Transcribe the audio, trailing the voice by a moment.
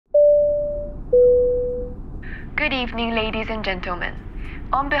Good evening, ladies and gentlemen.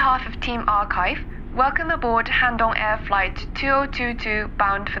 On behalf of Team Archive, welcome aboard Handong Air Flight 2022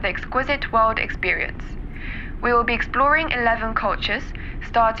 bound for the exquisite world experience. We will be exploring 11 cultures,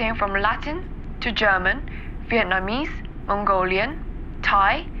 starting from Latin to German, Vietnamese, Mongolian,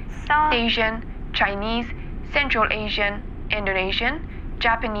 Thai, South Asian, Chinese, Central Asian, Indonesian,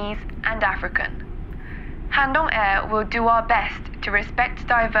 Japanese, and African. Handong Air will do our best to respect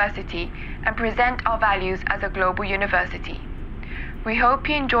diversity and present our values as a global university. We hope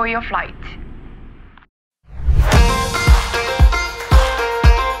you enjoy your flight.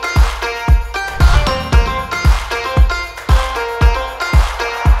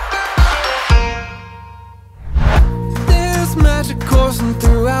 There's magic coursing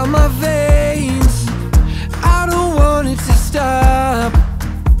throughout my veins. I don't want it to stop.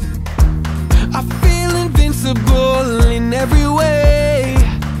 I feel invincible in every way.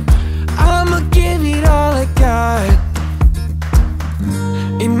 I'ma give it all I got.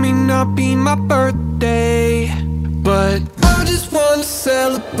 It may not be my birthday, but I just wanna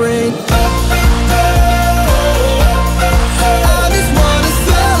celebrate. I just wanna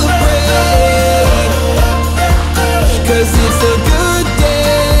celebrate, 'cause it's a good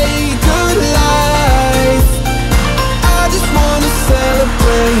day, good life. I just wanna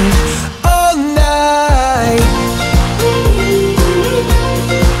celebrate all night.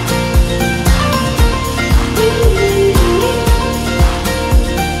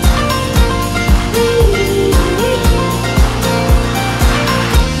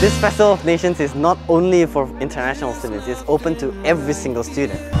 This Festival of Nations is not only for international students, it's open to every single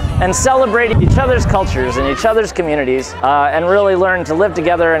student. And celebrate each other's cultures and each other's communities and really learn to live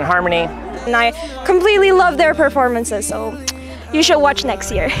together in harmony. And I completely love their performances, so you should watch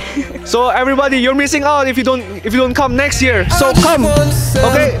next year. So everybody, you're missing out if you don't come next year. So come,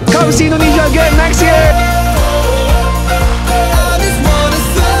 okay? Come see Indonesia again next year.